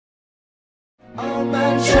Our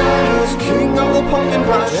man Shannon's king of the pumpkin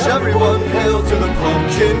patch. Everyone hail to the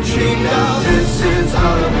pumpkin king. Now this is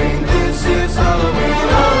Halloween, this is Halloween,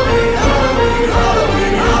 Halloween, Halloween,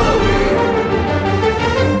 Halloween,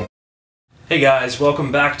 Halloween. Hey guys, welcome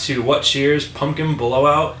back to What Cheers Pumpkin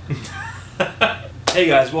Blowout. Hey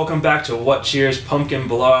guys, welcome back to What Cheers Pumpkin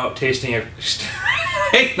Blowout tasting.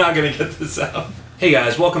 I'm not gonna get this out. Hey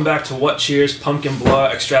guys, welcome back to What Cheers Pumpkin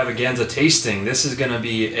Blowout Extravaganza tasting. This is gonna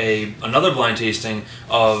be another blind tasting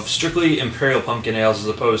of strictly Imperial Pumpkin Ales as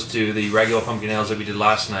opposed to the regular pumpkin ales that we did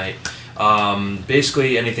last night.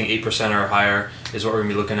 Basically anything 8% or higher is what we're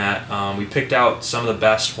gonna be looking at. We picked out some of the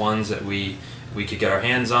best ones that we could get our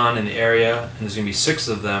hands on in the area, and there's going to be 6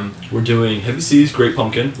 of them. We're doing Heavy Seas Great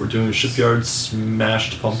Pumpkin, we're doing Shipyard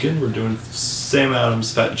Smashed Pumpkin, we're doing Sam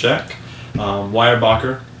Adams Fat Jack,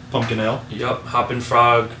 Weyerbacher Pumpkin Ale. Yep, Hoppin'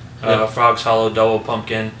 Frog, Frog's Hollow Double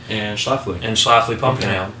Pumpkin, and Schlafly. And Schlafly Pumpkin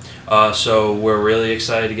Ale. So we're really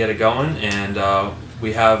excited to get it going, and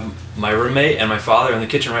we have my roommate and my father in the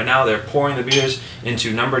kitchen right now. They're pouring the beers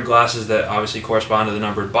into numbered glasses that obviously correspond to the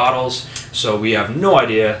numbered bottles, so we have no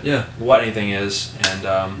idea what anything is.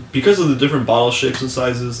 And because of the different bottle shapes and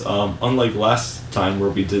sizes, unlike last time where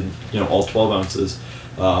we did all 12 ounces,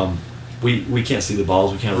 we can't see the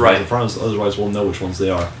bottles, we can't read the front, otherwise we'll know which ones they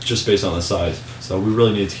are, just based on the size. So we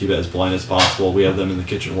really need to keep it as blind as possible. We have them in the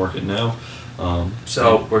kitchen working now.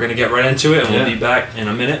 So we're going to get right into it, and we'll be back in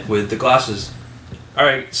a minute with the glasses.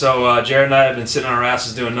 Alright, so Jared and I have been sitting on our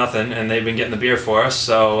asses doing nothing, and they've been getting the beer for us,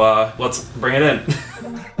 so let's bring it in.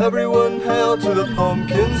 Everyone hail to the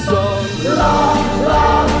pumpkin song. La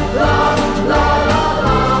la la la la la.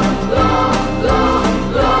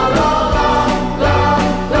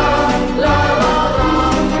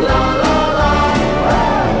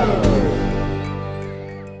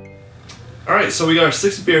 Alright, so we got our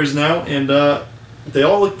 6 beers now, and they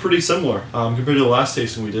all look pretty similar compared to the last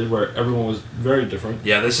tasting we did, where everyone was very different.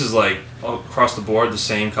 Yeah, this is like across the board the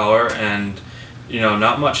same color, and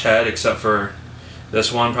not much head except for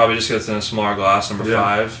this one. Probably just because it's in a smaller glass, number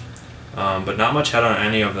 5. But not much head on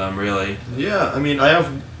any of them really. Yeah, I mean,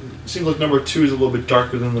 seems like number 2 is a little bit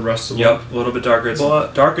darker than the rest of them. Yep, a little bit darker.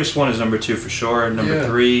 Darkest one is number 2 for sure. Number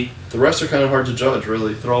 3. The rest are kind of hard to judge,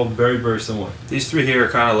 really. They're all very, very similar. These 3 here are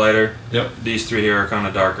kind of lighter. Yep. These 3 here are kind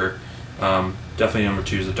of darker. Definitely number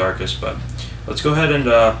 2 is the darkest, but let's go ahead and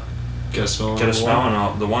get a smell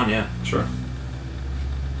on the one, yeah. Sure.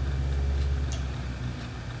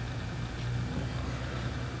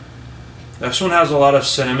 This one has a lot of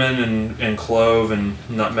cinnamon and clove and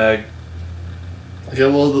nutmeg. I get a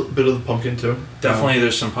little bit of the pumpkin too. Definitely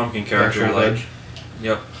there's some pumpkin character.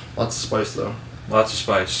 Yep. Lots of spice though. Lots of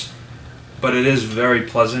spice. But it is very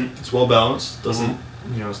pleasant. It's well balanced. Doesn't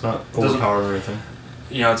it's not overpowering or anything.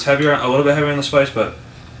 It's heavier, a little bit heavier on the spice, but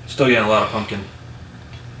still getting a lot of pumpkin.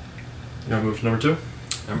 You want to move to number 2?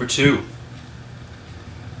 Number 2.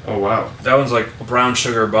 Oh wow. That one's like a brown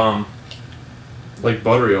sugar bomb. Like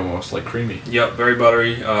buttery almost, like creamy. Yep, very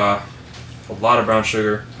buttery. A lot of brown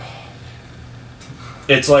sugar.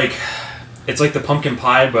 It's like the pumpkin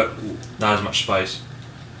pie, but not as much spice.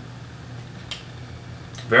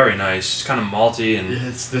 Very nice. It's kind of malty and. Yeah,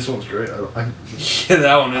 this one's great. Yeah,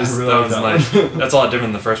 that one is. Really that one's nice. One. That's a lot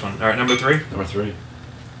different than the first one. All right, number 3. Number 3.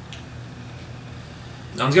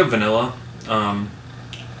 That one's got vanilla.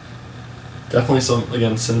 Definitely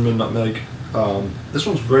some cinnamon, nutmeg. This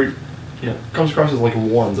one's very. Comes across as like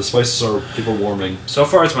warm. The spices are people warming. So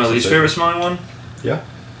far, it's my least favorite smelling one. Yeah.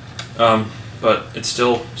 But it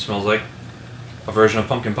still smells like a version of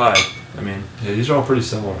pumpkin pie. I mean. Yeah, these are all pretty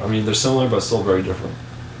similar. I mean, they're similar, but still very different.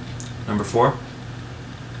 Number 4.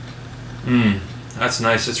 That's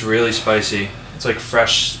nice. It's really spicy. It's like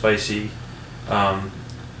fresh, spicy,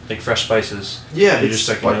 like fresh spices. Yeah, you just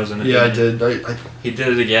stuck your nose in it. Yeah, I did. He did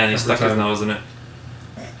it again. He stuck his nose in it.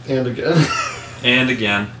 And again. And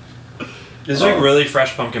again. It's like really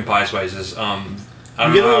fresh pumpkin pie spices. I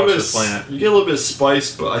don't know how else to explain it. You get a little bit of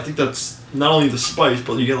spice, but I think that's not only the spice,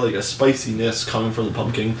 but you get like a spiciness coming from the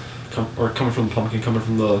pumpkin, coming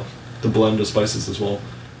from the blend of spices as well.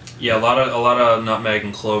 Yeah, a lot of nutmeg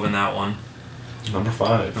and clove in that one. Number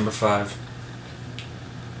 5. Number 5.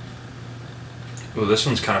 Ooh, this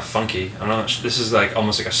one's kind of funky. I don't know. This is like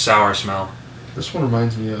almost like a sour smell. This one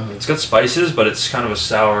reminds me of. It's got spices, but it's kind of a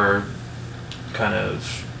sour kind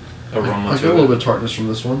of aroma. I get a little bit of tartness from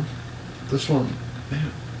this one. This one,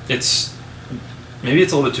 man. Maybe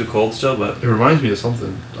it's a little bit too cold still, but it reminds me of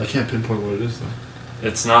something. I can't pinpoint what it is though.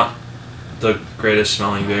 It's not the greatest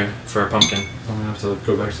smelling beer for a pumpkin. I'm gonna have to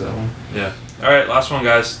go back to that one. Yeah. All right, last one,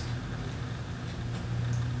 guys.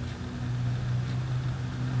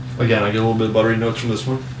 Again, I get a little bit of buttery notes from this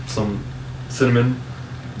one. Some cinnamon,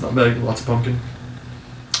 nutmeg, lots of pumpkin.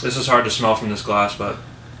 This is hard to smell from this glass, but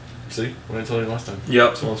See, what I told you last time.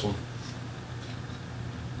 yep. Smell this one.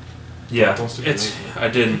 Yeah, Don't stick your it's. nose in it. I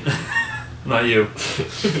didn't. Not you.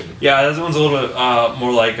 Yeah, this one's a little bit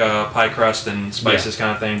more like pie crust and spices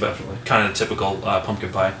kind of thing, but Definitely. kind of typical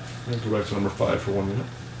pumpkin pie. I'm gonna go back to number 5 for 1 minute.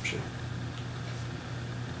 Sure.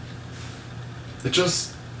 It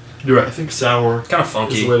just, you're right. I think sour Kind of is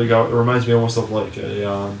funky. the way to go. It reminds me almost of like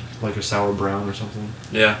a sour brown or something.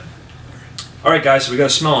 Yeah. All right, guys. So we got a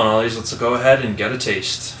smell on all these. Let's go ahead and get a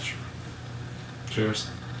taste. Cheers.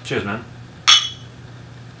 Cheers, man.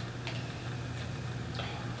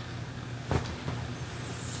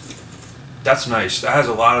 That's nice. That has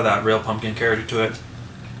a lot of that real pumpkin character to it.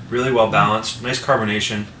 Really well balanced. Nice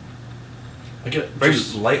carbonation. I get Very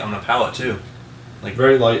just light on the palate too. like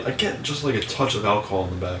very light. I get just like a touch of alcohol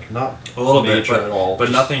in the back, not A little bit, major at all, but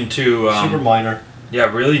just nothing too. super minor. Yeah,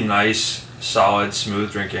 really nice, solid,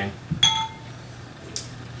 smooth drinking.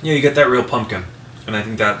 Yeah, you get that real pumpkin, and I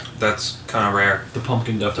think that's kind of rare The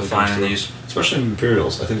pumpkin to definitely find comes in through. these. Especially in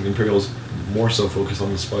Imperials. I think the Imperials more so focus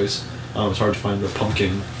on the spice. It's hard to find the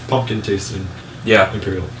pumpkin tasting Yeah,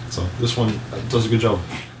 Imperial. So this one does a good job.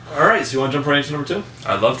 All right, so you want to jump right into number 2?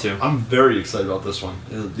 I'd love to. I'm very excited about this one.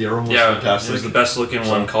 The aroma was Yeah, fantastic. it was the best looking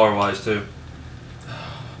one color-wise too.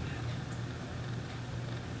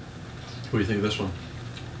 What do you think of this one?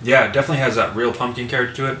 Yeah, it definitely has that real pumpkin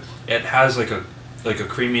character to it. It has like a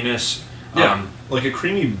creaminess. Yeah, like a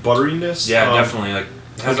creamy butteriness. Yeah, definitely. Like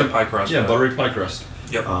it has like a pie crust. Yeah, but- buttery pie crust.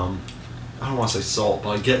 Yep. I don't want to say salt,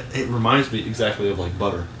 but it reminds me exactly of like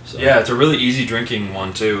butter. So. Yeah, it's a really easy drinking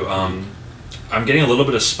one too. I'm getting a little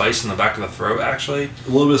bit of spice in the back of the throat actually. A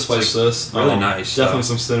little bit of spice to this. really nice Definitely stuff.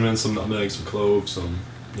 some cinnamon, some nutmeg, some cloves, some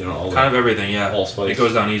all Kind of everything, yeah. allspice. It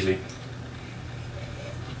goes down easy.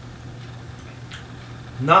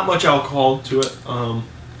 Not much alcohol to it. I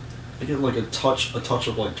get like a touch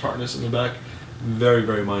of like tartness in the back. Very,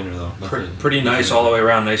 very minor though. Nothing- Pretty nice all the way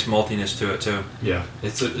around. Nice maltiness to it too. Yeah,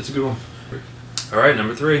 it's a good one. All right,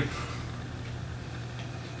 number 3.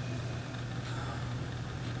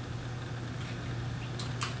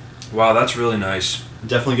 Wow, that's really nice.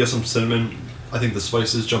 Definitely get some cinnamon. I think the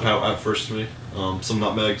spices jump out at first to me. Some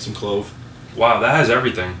nutmeg, some clove. Wow, that has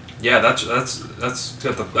everything. Yeah, that's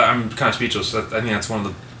got the. I'm kind of speechless. I think that's one of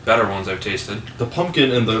the better ones I've tasted. The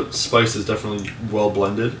pumpkin and the spice is definitely well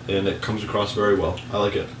blended, and it comes across very well. I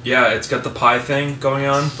like it. Yeah, it's got the pie thing going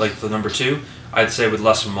on, like the number 2. I'd say with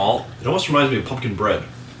less malt. It almost reminds me of pumpkin bread.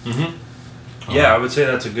 Mm-hmm. Yeah, I would say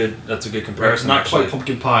that's a good comparison. Not actually. quite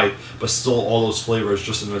pumpkin pie, but still all those flavors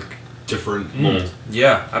just in a different mold.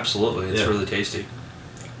 Yeah, absolutely. It's Yeah. really tasty.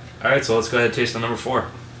 All right, so let's go ahead and taste the number 4.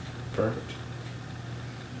 Perfect.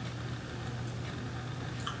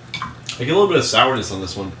 I get a little bit of sourness on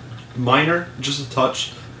this one. Minor, just a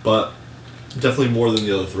touch, but definitely more than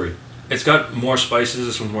the other 3. It's got more spices.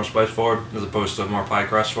 This one's more spice forward as opposed to more pie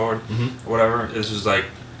crust forward, or whatever. This is like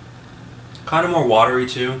kind of more watery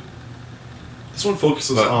too. This one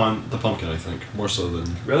focuses But- on the pumpkin, I think, more so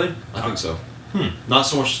than... Really? I think so. Hmm. Not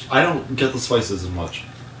so much... I don't get the spices as much.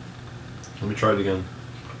 Let me try it again.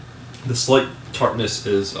 The slight tartness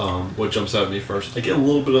is what jumps out at me first. I get a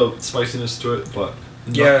little bit of spiciness to it, but...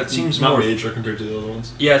 Yeah, it seems not more- major compared to the other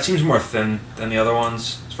ones. Yeah, it seems more thin than the other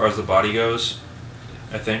ones as far as the body goes.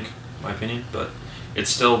 I think, in my opinion, but it's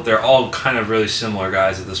still they're all kind of really similar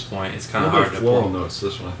guys at this point. It's kind A of little hard bit to of floral pull. notes,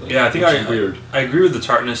 this one, I think. Yeah, I think which is weird. I agree with the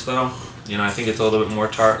tartness though. You know, I think it's a little bit more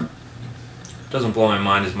tart. Doesn't blow my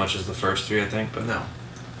mind as much as the first 3, I think, but No.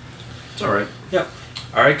 It's alright. Yep.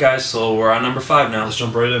 All right, guys. So we're on number 5 now. Let's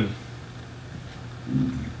jump right in.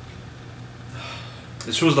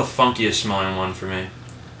 This was the funkiest smelling one for me.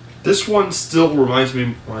 This one still reminds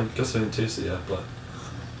me... Well, I guess I didn't taste it yet, but...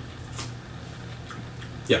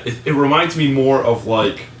 Yeah, it reminds me more of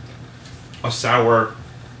like a sour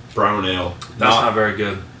brown ale. That's not very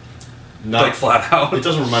good. Not Like flat out. It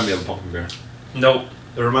doesn't remind me of a pumpkin beer. Nope.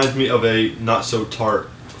 It reminds me of a not so tart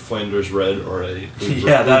Flanders Red or a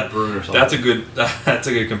Yeah, that Bruin or something. that's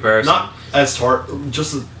a good comparison. Not as tart,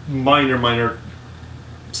 just a minor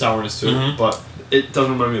sourness to Mhm. it, but it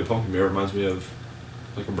doesn't remind me of pumpkin beer. It reminds me of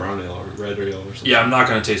like a brown ale or red ale or something. Yeah, I'm not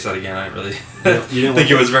gonna taste that again. I didn't really You didn't think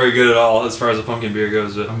like it was very good at all as far as the pumpkin beer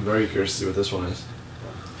goes. But I'm very curious to see what this one is.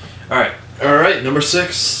 all right, All right, number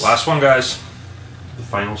 6. last one, guys. The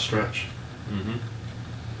final stretch. Mm-hmm.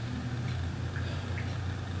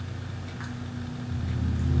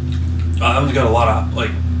 That one's got a lot of like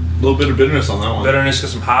A little bit of bitterness on that one. bitterness. Got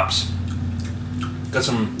some hops. Got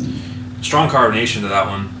some strong carbonation to that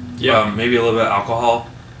one. Yeah. Maybe a little bit of alcohol.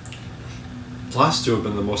 The last two have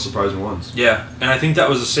been the most surprising ones. Yeah, and I think that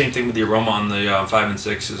was the same thing with the aroma on the 5 and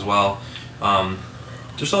 6 as well.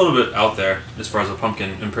 Just a little bit out there as far as the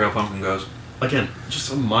Imperial Pumpkin goes. Again,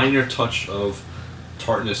 just a minor touch of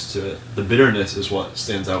tartness to it. The bitterness is what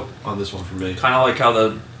stands out on this one for me. Kind of like how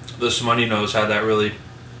the Smutty Nose had that really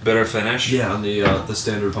bitter finish. Yeah, on the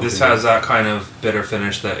standard pumpkin. This has that kind of bitter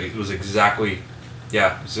finish that it was exactly,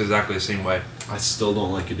 it's exactly the same way. I still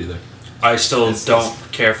don't like it either. I still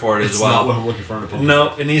don't care for it as well. It's not what I'm looking for in a pumpkin.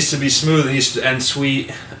 No, it needs to be smooth. It needs to end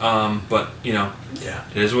sweet. But you know, yeah,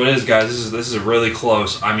 it is what it is, guys. This is really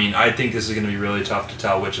close. I mean, I think this is going to be really tough to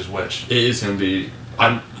tell which is which. It is going to be.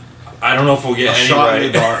 I don't know if we'll get any shot right.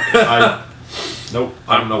 in the dark. Nope.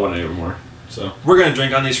 I don't know what anymore. So we're going to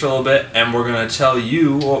drink on these for a little bit, and we're going to tell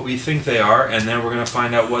you what we think they are, and then we're going to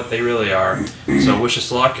find out what they really are. So wish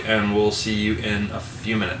us luck, and we'll see you in a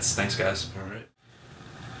few minutes. Thanks, guys.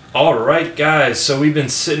 Alright guys, so we've been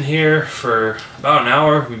sitting here for about an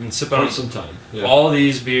hour. We've been sipping on some time. Yeah. all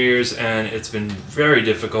these beers, and it's been very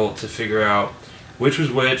difficult to figure out which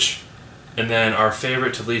was which, and then our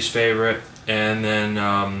favorite to least favorite, and then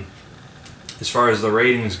as far as the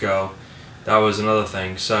ratings go, that was another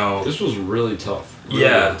thing. So this was really tough.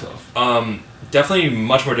 Really tough. Definitely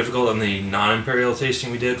much more difficult than the non-Imperial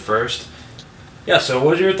tasting we did first. Yeah, so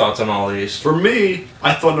what are your thoughts on all these? For me,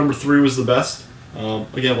 I thought number 3 was the best.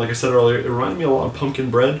 Again, like I said earlier, it reminded me a lot of pumpkin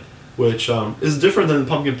bread, which is different than the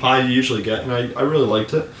pumpkin pie you usually get, and I really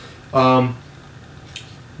liked it.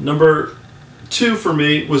 Number 2 for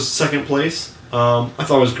me was second place. I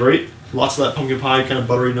thought it was great. Lots of that pumpkin pie, kind of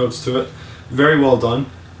buttery notes to it. Very well done.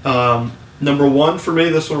 Number 1 for me,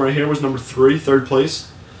 this one right here, was number 3, third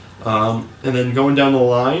place. And then going down the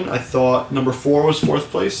line, I thought number 4 was 4th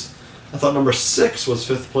place. I thought number 6 was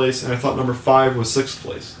 5th place, and I thought number 5 was 6th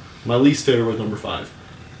place. My least favorite was number 5.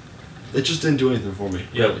 It just didn't do anything for me.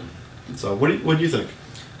 Yep. Really. So what do you think?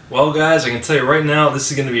 Well, guys, I can tell you right now,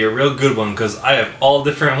 this is going to be a real good one because I have all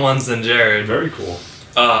different ones than Jared. Very cool.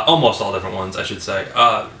 Almost all different ones, I should say.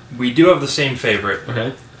 We do have the same favorite.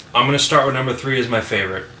 Okay. I'm going to start with number 3 as my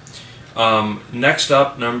favorite. Next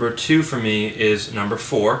up, number 2 for me is number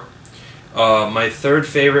 4. My third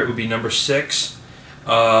favorite would be number 6.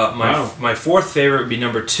 My fourth favorite would be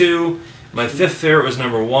number 2. My 5th favorite was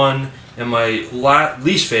number 1, and my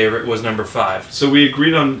least favorite was number 5. So we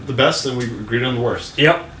agreed on the best, and we agreed on the worst.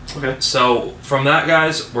 Yep. Okay. So from that,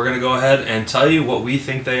 guys, we're going to go ahead and tell you what we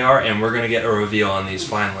think they are, and we're going to get a reveal on these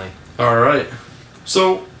finally. All right.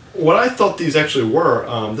 So what I thought these actually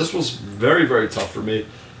were, this was very, very tough for me.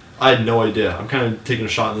 I had no idea. I'm kind of taking a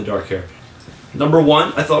shot in the dark here. Number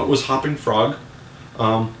 1, I thought was Hopping Frog.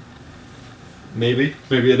 Maybe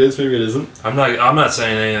it is, maybe it isn't. I'm not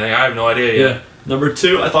saying anything. I have no idea yet. Yeah. Number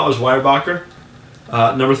 2, I thought was Weyerbacher.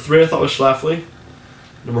 Number 3, I thought was Schlafly.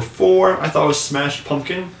 Number 4, I thought was Smashed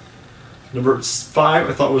Pumpkin. Number 5,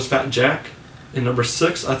 I thought was Fat Jack. And number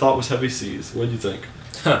 6, I thought was Heavy Seas. What do you think?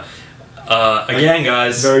 Again,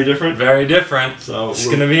 guys. Very different? Very different. So it's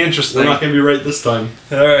going to be interesting. We're not going to be right this time.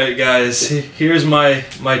 Alright, guys. Here's my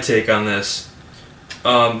take on this.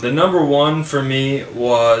 The number 1 for me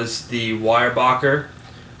was the Weyerbacher.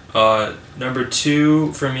 Number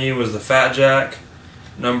 2 for me was the Fat Jack.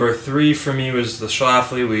 Number 3 for me was the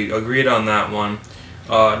Schlafly. We agreed on that one.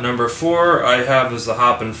 Number 4 I have as the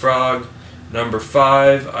Hoppin' Frog. Number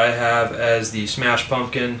 5 I have as the Smashed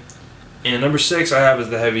Pumpkin. And number 6 I have as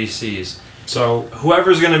the Heavy Seas. So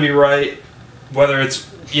whoever's going to be right, whether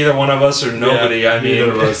it's either one of us or nobody, yeah, I mean,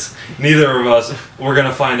 neither of us. Neither of us. We're going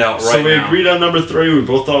to find out right now. So we agreed on number 3. We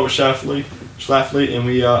both thought it was Schlafly, and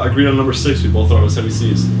we agreed on number 6. We both thought it was Heavy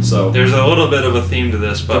Seas. So there's a little bit of a theme to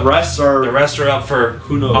this, but the rest are up for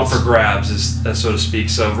who knows, up for grabs, so to speak.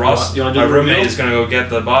 So Ross, my roommate, is going to go get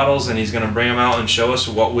the bottles, and he's going to bring them out and show us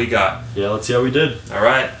what we got. Yeah, let's see how we did. All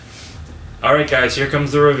right, guys. Here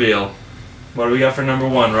comes the reveal. What do we got for number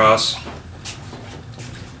 1, Ross?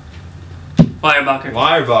 Weyerbacher.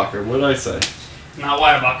 Weyerbacher. What did I say? Not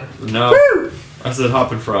Weyerbacher. No. Woo! I said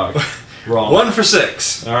Hoppin' Frog. Wrong. 1 for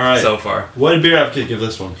 6. All right. So far. What did BeerAdvocate give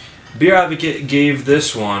this one? BeerAdvocate gave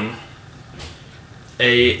this one a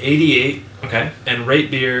 88. Okay. And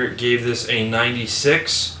RateBeer gave this a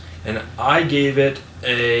 96. And I gave it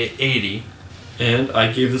a 80. And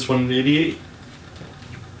I gave this one an 88.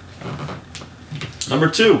 Number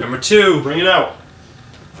 2. Number 2. Bring it out.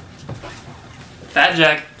 Fat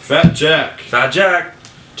Jack. Fat Jack. Fat Jack.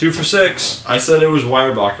 2 for 6. I said it was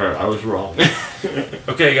Weyerbacher. I was wrong.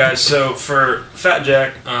 Okay, guys. So for Fat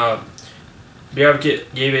Jack,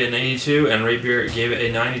 BeerAdvocate gave it an 82, and RateBeer gave it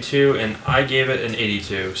a 92, and I gave it an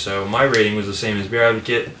 82. So my rating was the same as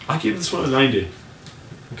BeerAdvocate. I gave this one a 90.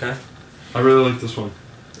 Okay. I really like this one.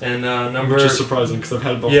 And number... Which is surprising because I've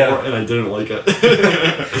had it before and I didn't like it.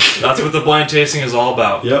 That's what the blind tasting is all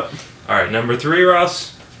about. Yep. Alright, number 3,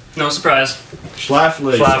 Ross. No surprise.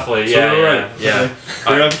 Schlafly, Schlafly. So yeah. Okay.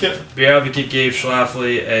 Beer Advocate? BeerAdvocate gave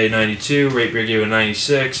Schlafly a 92, RateBeer gave it a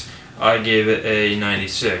 96, I gave it a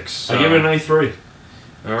 96. I gave it a 93.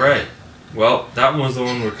 Alright. Well, that one was the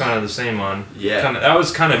one we're kind of the same on. Yeah. That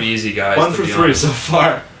was kind of easy, guys. 1 for 3 so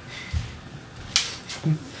far.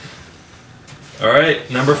 Alright,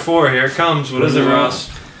 number 4, here it comes. What is it, Ross?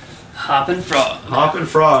 Hoppin' Frog. Hoppin'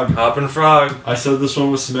 Frog. Hoppin' Frog. I said this one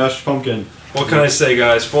was smashed pumpkin. What can I say,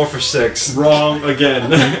 guys? 4 for 6. Wrong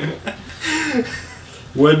again.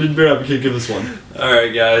 When did Beer Advocate give this one?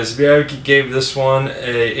 Alright, guys. BeerAdvocate gave this one a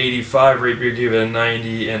 85, RateBeer gave it a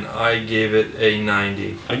 90, and I gave it a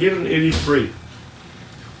 90. I gave it an 83.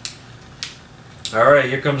 Alright,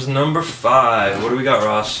 here comes number 5. What do we got,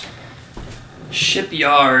 Ross?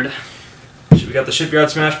 Shipyard. We got the Shipyard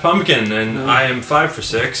Smash Pumpkin, and I am 5 for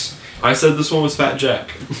 6. I said this one was Fat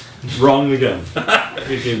Jack. Wrong again.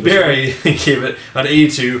 Beer gave it an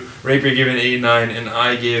 82, RateBeer gave it an 89, and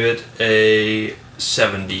I gave it a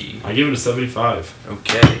 70. I gave it a 75.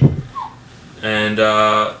 Okay. And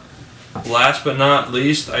last but not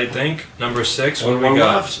least, I think, number 6. What do we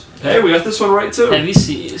got? Left. Hey, we got this one right too. Heavy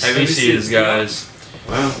Seas. Heavy Seas, guys.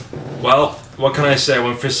 Wow. Well, what can I say? I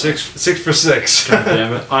went for 6 for 6. God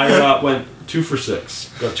damn it. I went 2 for 6.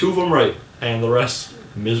 Got 2 of them right, and the rest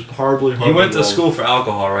horribly You went to wrong. school for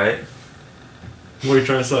alcohol, right? What are you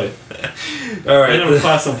trying to say? Alright. I didn't have a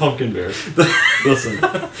class on pumpkin beers. Listen.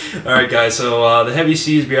 Alright, guys, so the Heavy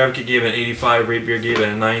Seas, BeerAdvocate gave it an 85, RateBeer gave it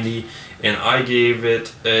a 90, and I gave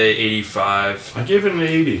it a 85. I gave it an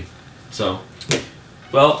 80. So.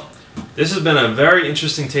 Well, this has been a very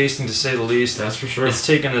interesting tasting, to say the least. That's for sure. It's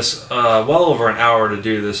taken us well over an hour to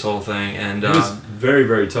do this whole thing, and it was very,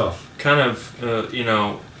 very tough. kind of, you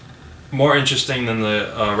know, more interesting than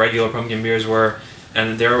the regular pumpkin beers were,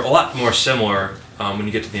 and they're a lot more similar when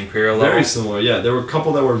you get to the Imperial level. Very similar, yeah. There were a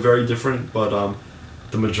couple that were very different, but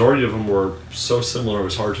the majority of them were so similar it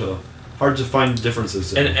was hard to find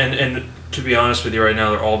differences. And to be honest with you right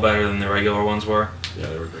now, they're all better than the regular ones were. Yeah,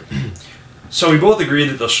 they were great. So we both agreed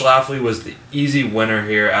that the Schlafly was the easy winner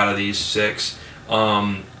here out of these 6.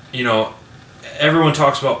 You know, everyone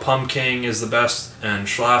talks about Pumpkin as the best and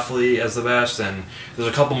Schlafly as the best, and there's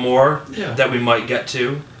a couple more that we might get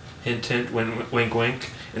to. Hint, hint, wink,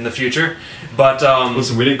 wink, in the future. But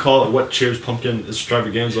listen, we didn't call it What Cheers Pumpkin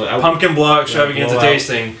Extravaganza. Pumpkin Blowout Extravaganza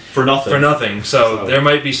tasting for nothing. For nothing. So there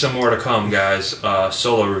might be some more to come, guys.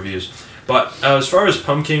 Solo reviews. But as far as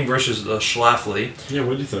Pumpkin versus the Schlafly, yeah,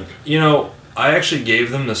 what do you think? You know, I actually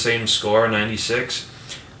gave them the same score, 96,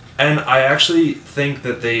 and I actually think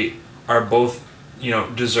that they are both, you know,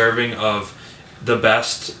 deserving of the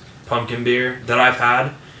best pumpkin beer that I've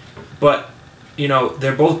had. But you know,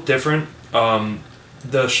 they're both different. The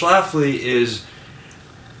Schlafly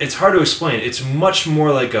it's hard to explain. It's much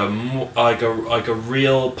more like a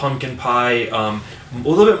real pumpkin pie, a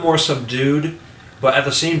little bit more subdued, but at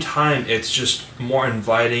the same time, it's just more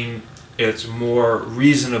inviting. It's more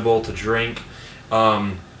reasonable to drink.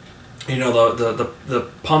 You know, the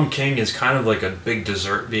Pumpkin is kind of like a big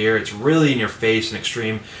dessert beer. It's really in your face and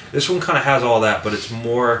extreme. This one kind of has all that, but it's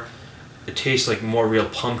more. It tastes like more real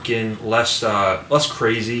pumpkin, less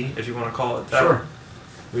crazy, if you want to call it that. Sure.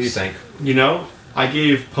 What do you think? You know, I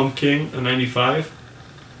gave Pumpkin a 95,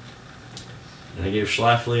 and I gave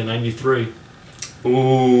Schlafly a 93.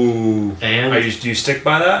 Ooh. And do you stick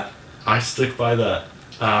by that? I stick by that.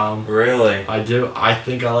 Really? I do. I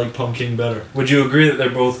think I like Pumpkin better. Would you agree that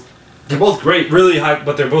they're both great, really high,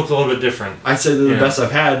 but they're both a little bit different? I'd say they're the best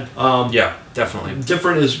I've had. Yeah, definitely.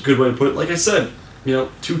 Different is a good way to put it. Like I said, you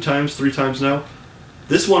know, 2 times, 3 times now.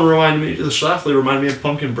 This one reminded me, the Schlafly reminded me of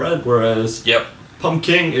pumpkin bread, whereas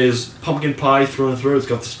Pumpkin is pumpkin pie through and through. It's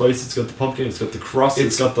got the spice, it's got the pumpkin, it's got the crust,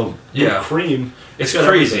 it's got the cream. It's crazy.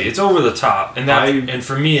 Everything. It's over the top, and and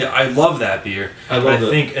for me, I love that beer. I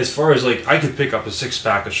think as far as like I could pick up a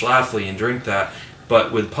 6-pack of Schlafly and drink that,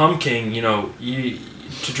 but with Pumpkin, you know,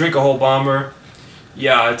 to drink a whole bomber,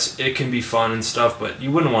 yeah, it can be fun and stuff, but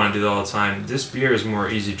you wouldn't want to do that all the time. This beer is more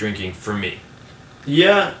easy drinking for me.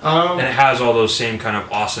 Yeah, and it has all those same kind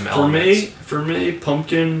of awesome elements. For me,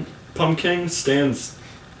 Pumpkin stands.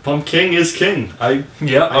 Pumpkin is king. I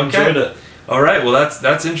enjoyed it. All right, well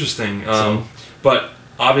that's interesting. But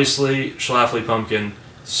obviously, Schlafly Pumpkin.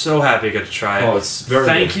 So happy I got to try it. Oh, it's very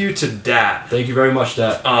Thank good. you to Dat. Thank you very much,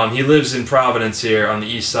 Dat. He lives in Providence here on the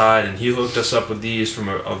east side, and he hooked us up with these from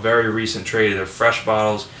a very recent trade. They're fresh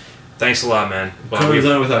bottles. Thanks a lot, man. Couldn't have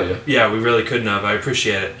done it without you. Yeah, we really couldn't have. I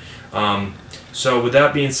appreciate it. So with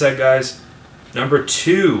that being said, guys, Number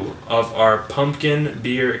 2 of our pumpkin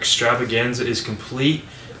beer extravaganza is complete.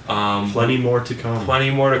 Plenty more to come. Plenty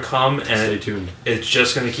more to come, and stay tuned. It's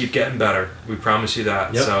just going to keep getting better. We promise you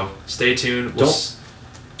that. Yep. So stay tuned.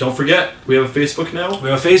 Don't forget, we have a Facebook now. We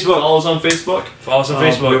have a Facebook. Follow us on Facebook. Follow us on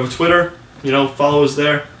Facebook. We have a Twitter. Follow us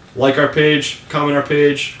there. Like our page, comment our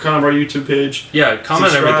page, comment our YouTube page. Yeah,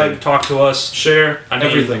 comment everything. Talk to us. Share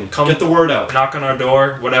everything. Get the word out. Knock on our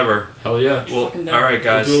door. Whatever. Hell yeah. Well, all right,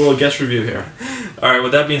 guys. We'll do a little guest review here. All right.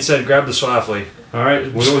 With that being said, grab the Schlafly. All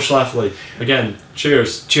right. We'll go with Schlafly. Again,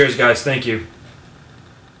 cheers. Cheers, guys. Thank you.